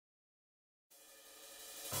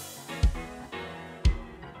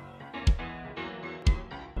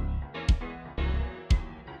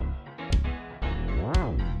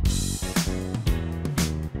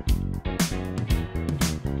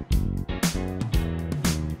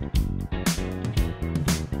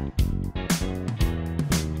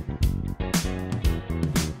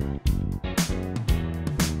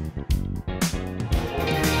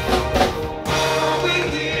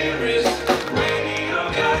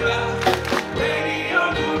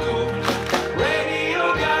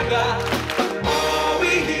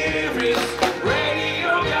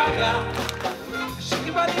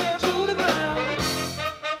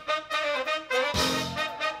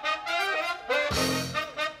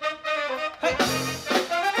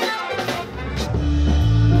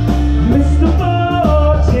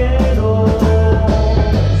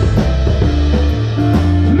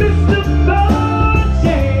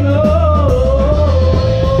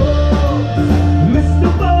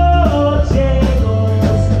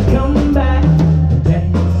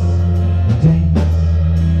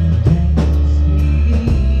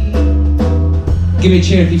Give me a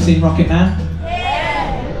cheer if you've seen Rocket Man.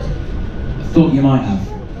 Yeah. I thought you might have.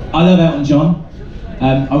 I love Elton John.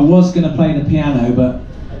 I was going to play the piano, but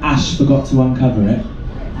Ash forgot to uncover it.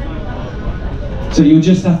 So you'll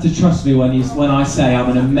just have to trust me when I say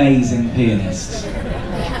I'm an amazing pianist.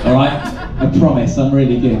 All right? I promise, I'm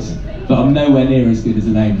really good. But I'm nowhere near as good as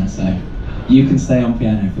Elena, so you can stay on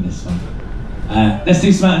piano for this one. Let's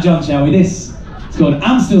do some Elton John, shall we? This is called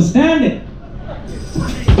I'm Still Standing.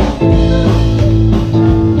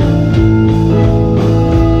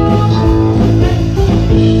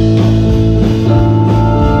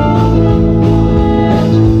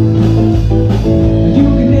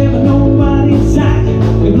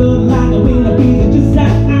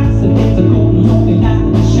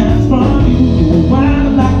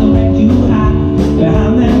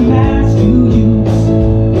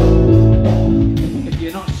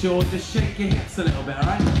 Just shake your hips a little bit,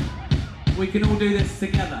 alright? We can all do this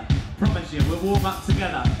together. Promise you, we'll warm up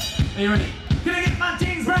together. Are you ready? Can I get my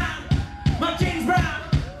jeans brown? My jeans brown!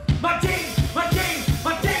 My jeans brown!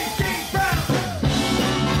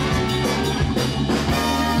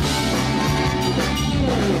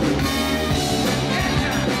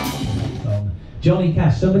 Johnny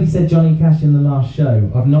Cash. Somebody said Johnny Cash in the last show.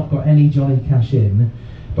 I've not got any Johnny Cash in.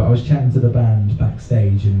 But I was chatting to the band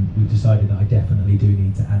backstage and we decided that I definitely do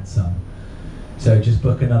need to add some. So just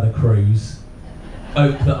book another cruise,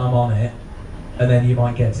 hope that I'm on it, and then you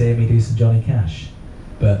might get to hear me do some Johnny Cash.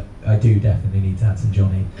 But I do definitely need to add some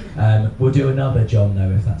Johnny. We'll do another John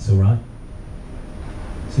though, if that's alright.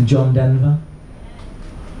 Some John Denver?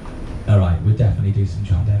 Alright, we'll definitely do some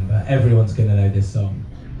John Denver. Everyone's gonna know this song.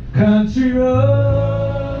 Country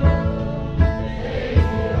Road.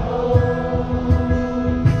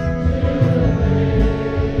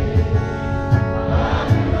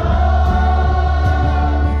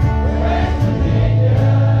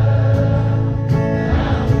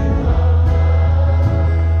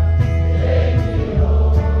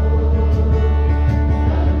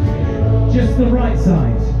 Just the right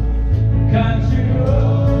side. Country